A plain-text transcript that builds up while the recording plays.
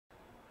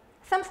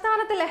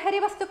സംസ്ഥാനത്ത് ലഹരി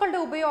വസ്തുക്കളുടെ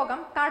ഉപയോഗം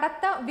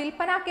കടത്ത്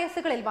വിൽപ്പന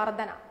കേസുകളിൽ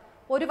വർധന.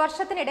 ഒരു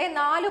വർഷത്തിനിടെ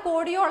 4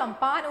 കോടിയോളം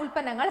പാൻ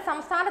ഉൽപ്പന്നങ്ങൾ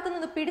സംസ്ഥാനത്ത്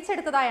നിന്ന്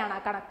പിടിച്ചെടുത്തതായാണ്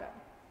കണക്ക്.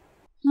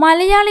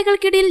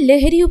 മലയാളികൾക്കിടയിൽ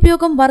ലഹരി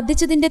ഉപയോഗം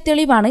വർദ്ധിച്ചതിന്റെ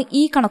തെളിവാണ്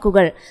ഈ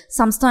കണക്കുകൾ.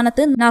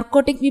 സംസ്ഥാനത്ത്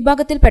നാർക്കോട്ടിക്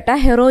വിഭാഗത്തിൽപ്പെട്ട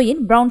heroin,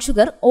 brown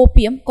sugar,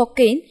 opium,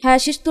 cocaine,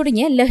 hashish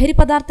തുടങ്ങിയ ലഹരി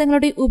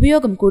പദാർത്ഥങ്ങളുടെ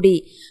ഉപയോഗം കൂടി.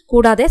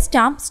 കൂടാതെ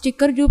സ്റ്റാമ്പ്,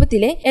 സ്റ്റിക്കർ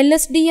രൂപത്തിലെ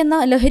LSD എന്ന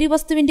ലഹരി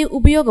വസ്തുവിന്റെ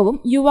ഉപയോഗവും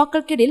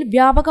യുവാക്കൾക്കിടയിൽ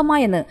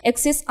വ്യാപകമായെന്ന്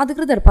എക്സൈസ്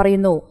അധികൃതർ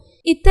പറയുന്നു.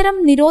 ഇത്തരം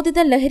നിരോധിത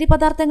ലഹരി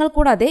പദാർത്ഥങ്ങൾ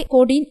കൂടാതെ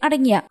കോഡീൻ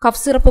അടങ്ങിയ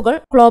കഫ് സിറപ്പുകൾ,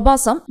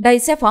 ക്ലോബാസം,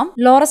 ഡൈസെഫാം,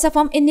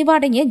 ലോറസെഫാം എന്നിവ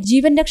അടങ്ങിയ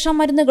ജീവൻ രക്ഷാ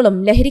മരുന്നുകളും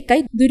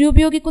ലഹരിക്കായി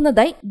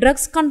ദുരുപയോഗിക്കുന്നതായി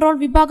ഡ്രഗ്സ് കൺട്രോൾ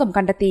വിഭാഗം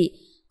കണ്ടെത്തി.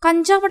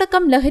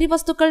 കഞ്ചാവടക്കം ലഹരി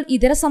വസ്തുക്കൾ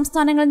ഇതര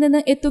സംസ്ഥാനങ്ങളിൽ നിന്ന്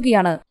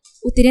എത്തുകയാണ്.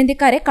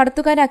 ഉത്തരേന്ത്യക്കാരെ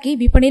കടത്തുകാരാക്കി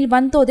വിപണിയിൽ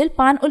വൻതോതിൽ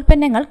പാൻ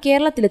ഉൽപ്പന്നങ്ങൾ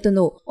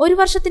കേരളത്തിലെത്തുന്നു. ഒരു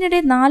വർഷത്തിനിടെ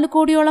 4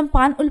 കോടിയോളം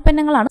പാൻ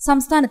ഉൽപ്പന്നങ്ങളാണ്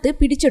സംസ്ഥാനത്ത്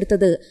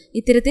പിടിച്ചെടുത്തത്.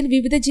 ഇത്തരത്തിൽ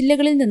വിവിധ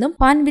ജില്ലകളിൽ നിന്നും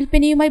പാൻ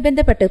വിൽപ്പനയുമായി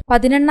ബന്ധപ്പെട്ട്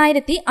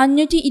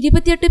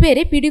 18,528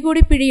 പേരെ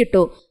പിടികൂടി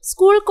പിടിയിട്ടു.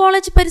 സ്കൂൾ,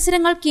 കോളേജ്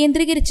പരിസരങ്ങൾ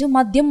കേന്ദ്രീകരിച്ച്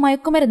മദ്യം,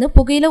 മയക്കുമരുന്ന്,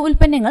 പുകയില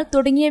ഉൽപ്പന്നങ്ങൾ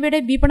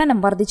തുടങ്ങിയവയുടെ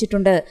വിപണനം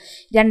വർദ്ധിച്ചിട്ടുണ്ട്.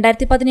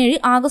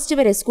 2017 ആഗസ്റ്റ്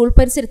വരെ സ്കൂൾ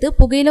പരിസരത്ത്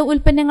പുകയില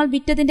ഉൽപ്പന്നങ്ങൾ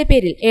വിറ്റതിന്റെ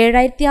പേരിൽ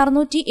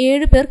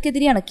 7,607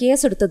 പേർക്കെതിരെയാണ്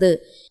കേസെടുത്തത്.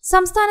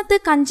 സംസ്ഥാനത്ത്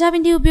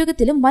കഞ്ചാവിന്റെ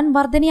ഉപയോഗത്തിലും വൻ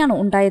വർധനയാണ്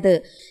ഉണ്ടായത്.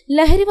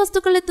 ലഹരി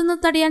വസ്തുക്കൾ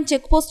എത്തുന്നത് തടയാൻ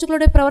ചെക്ക്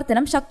പോസ്റ്റുകളുടെ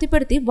പ്രവർത്തനം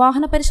ശക്തിപ്പെടുത്തി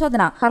വാഹന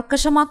പരിശോധന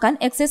കർക്കശമാക്കാൻ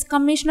എക്സൈസ്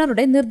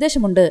കമ്മീഷണറുടെ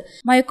നിർദ്ദേശമുണ്ട്.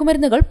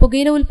 മയക്കുമരുന്നുകൾ,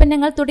 പുകയില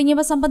ഉൽപ്പന്നങ്ങൾ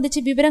തുടങ്ങിയവ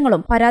സംബന്ധിച്ച്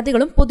വിവരങ്ങളും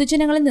പരാതികളും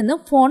പൊതുജനങ്ങളിൽ നിന്ന്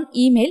ഫോൺ,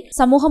 ഇമെയിൽ,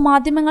 സമൂഹ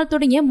മാധ്യമങ്ങൾ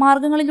തുടങ്ങിയ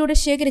മാർഗങ്ങളിലൂടെ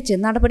ശേഖരിച്ച്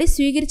നടപടി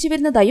സ്വീകരിച്ചു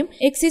വരുന്നതായും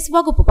എക്സൈസ്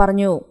വകുപ്പ്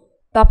പറഞ്ഞു.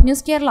 Top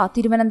news Kerala,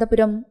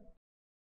 Thiruvananthapuram.